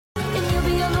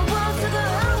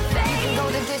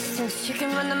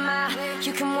run the mile.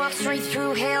 You can walk straight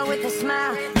through hell with a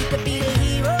smile. You could be the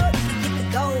hero, you could get the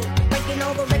gold. Breaking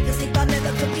all the records they thought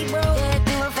never could be broke. Yeah,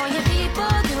 do it for your people,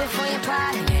 do it for your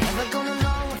pride. And you're never gonna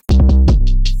know.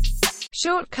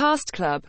 Short Cast Club